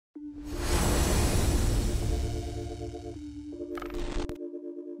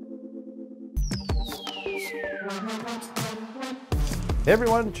Hey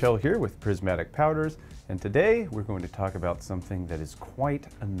everyone, Chell here with Prismatic Powders, and today we're going to talk about something that is quite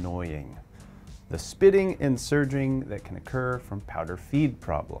annoying. The spitting and surging that can occur from powder feed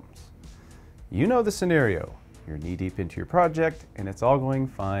problems. You know the scenario. You're knee-deep into your project and it's all going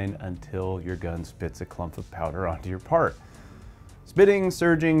fine until your gun spits a clump of powder onto your part. Spitting,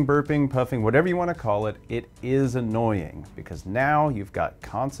 surging, burping, puffing, whatever you want to call it, it is annoying because now you've got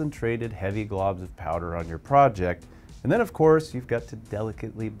concentrated heavy globs of powder on your project. And then of course, you've got to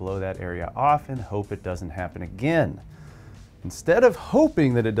delicately blow that area off and hope it doesn't happen again. Instead of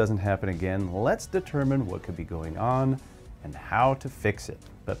hoping that it doesn't happen again, let's determine what could be going on and how to fix it.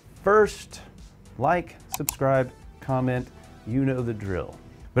 But first, like, subscribe, comment, you know the drill.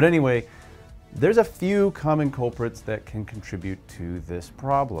 But anyway, there's a few common culprits that can contribute to this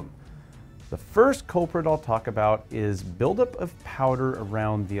problem. The first culprit I'll talk about is buildup of powder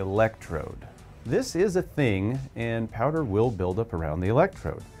around the electrode. This is a thing, and powder will build up around the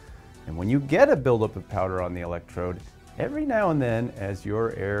electrode. And when you get a buildup of powder on the electrode, every now and then, as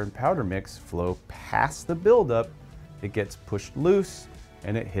your air and powder mix flow past the buildup, it gets pushed loose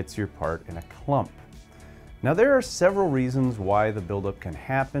and it hits your part in a clump. Now there are several reasons why the buildup can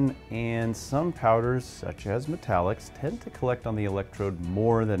happen, and some powders, such as metallics, tend to collect on the electrode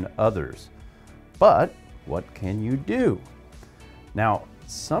more than others. But what can you do? Now,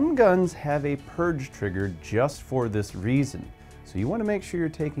 some guns have a purge trigger just for this reason, so you want to make sure you're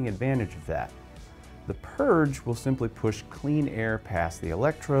taking advantage of that. The purge will simply push clean air past the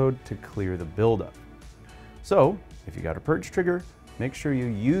electrode to clear the buildup. So, if you got a purge trigger, make sure you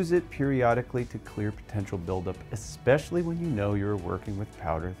use it periodically to clear potential buildup, especially when you know you're working with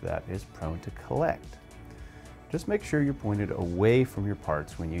powder that is prone to collect. Just make sure you're pointed away from your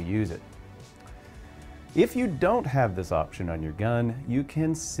parts when you use it. If you don't have this option on your gun, you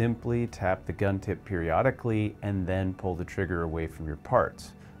can simply tap the gun tip periodically and then pull the trigger away from your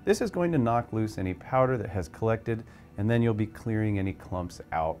parts. This is going to knock loose any powder that has collected, and then you'll be clearing any clumps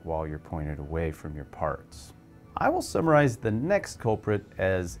out while you're pointed away from your parts. I will summarize the next culprit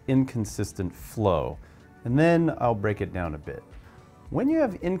as inconsistent flow, and then I'll break it down a bit. When you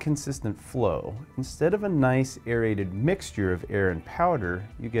have inconsistent flow, instead of a nice aerated mixture of air and powder,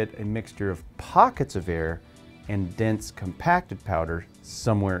 you get a mixture of pockets of air and dense compacted powder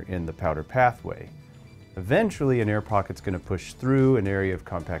somewhere in the powder pathway. Eventually, an air pocket's going to push through an area of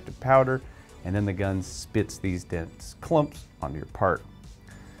compacted powder, and then the gun spits these dense clumps onto your part.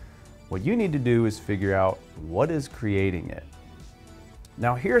 What you need to do is figure out what is creating it.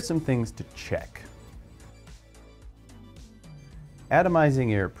 Now, here are some things to check.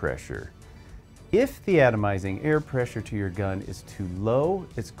 Atomizing air pressure. If the atomizing air pressure to your gun is too low,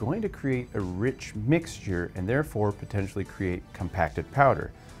 it's going to create a rich mixture and therefore potentially create compacted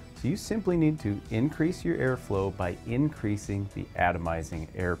powder. So you simply need to increase your airflow by increasing the atomizing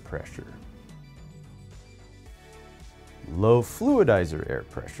air pressure. Low fluidizer air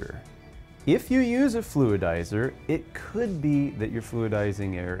pressure. If you use a fluidizer, it could be that your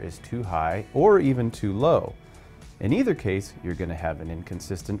fluidizing air is too high or even too low. In either case, you're going to have an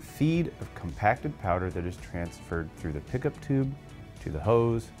inconsistent feed of compacted powder that is transferred through the pickup tube, to the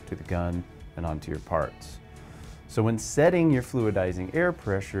hose, to the gun, and onto your parts. So when setting your fluidizing air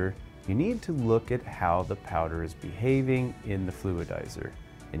pressure, you need to look at how the powder is behaving in the fluidizer.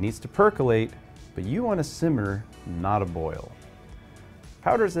 It needs to percolate, but you want to simmer, not a boil.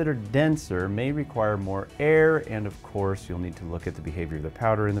 Powders that are denser may require more air, and of course, you'll need to look at the behavior of the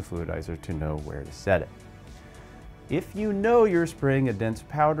powder in the fluidizer to know where to set it. If you know you're spraying a dense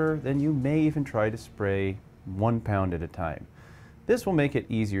powder, then you may even try to spray 1 pound at a time. This will make it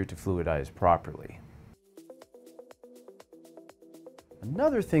easier to fluidize properly.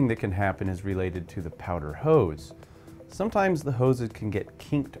 Another thing that can happen is related to the powder hose. Sometimes the hoses can get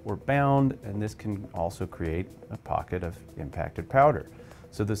kinked or bound, and this can also create a pocket of impacted powder.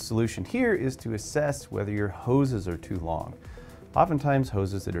 So the solution here is to assess whether your hoses are too long. Oftentimes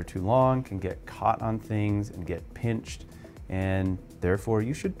hoses that are too long can get caught on things and get pinched, and therefore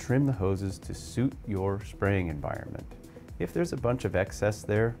you should trim the hoses to suit your spraying environment. If there's a bunch of excess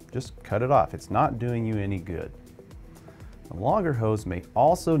there, just cut it off. It's not doing you any good. A longer hose may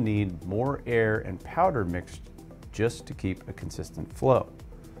also need more air and powder mixed just to keep a consistent flow.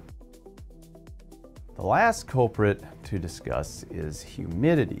 The last culprit to discuss is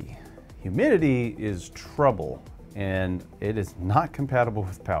humidity. Humidity is trouble, and it is not compatible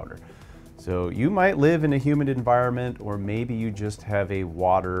with powder. So you might live in a humid environment, or maybe you just have a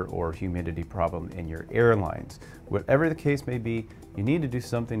water or humidity problem in your air lines. Whatever the case may be, you need to do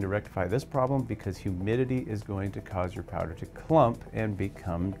something to rectify this problem because humidity is going to cause your powder to clump and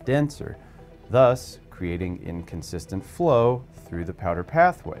become denser. thus creating inconsistent flow through the powder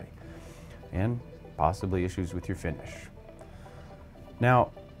pathway and possibly issues with your finish.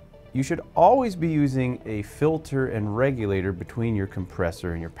 Now, you should always be using a filter and regulator between your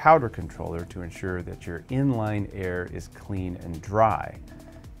compressor and your powder controller to ensure that your inline air is clean and dry.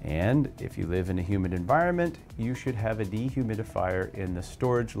 And if you live in a humid environment, you should have a dehumidifier in the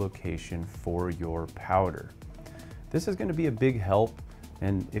storage location for your powder. This is going to be a big help,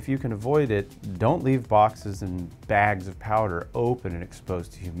 and if you can avoid it, don't leave boxes and bags of powder open and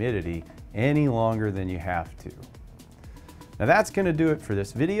exposed to humidity any longer than you have to. Now that's going to do it for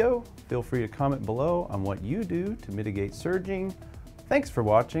this video. Feel free to comment below on what you do to mitigate surging. Thanks for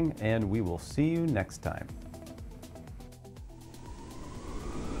watching, and we will see you next time.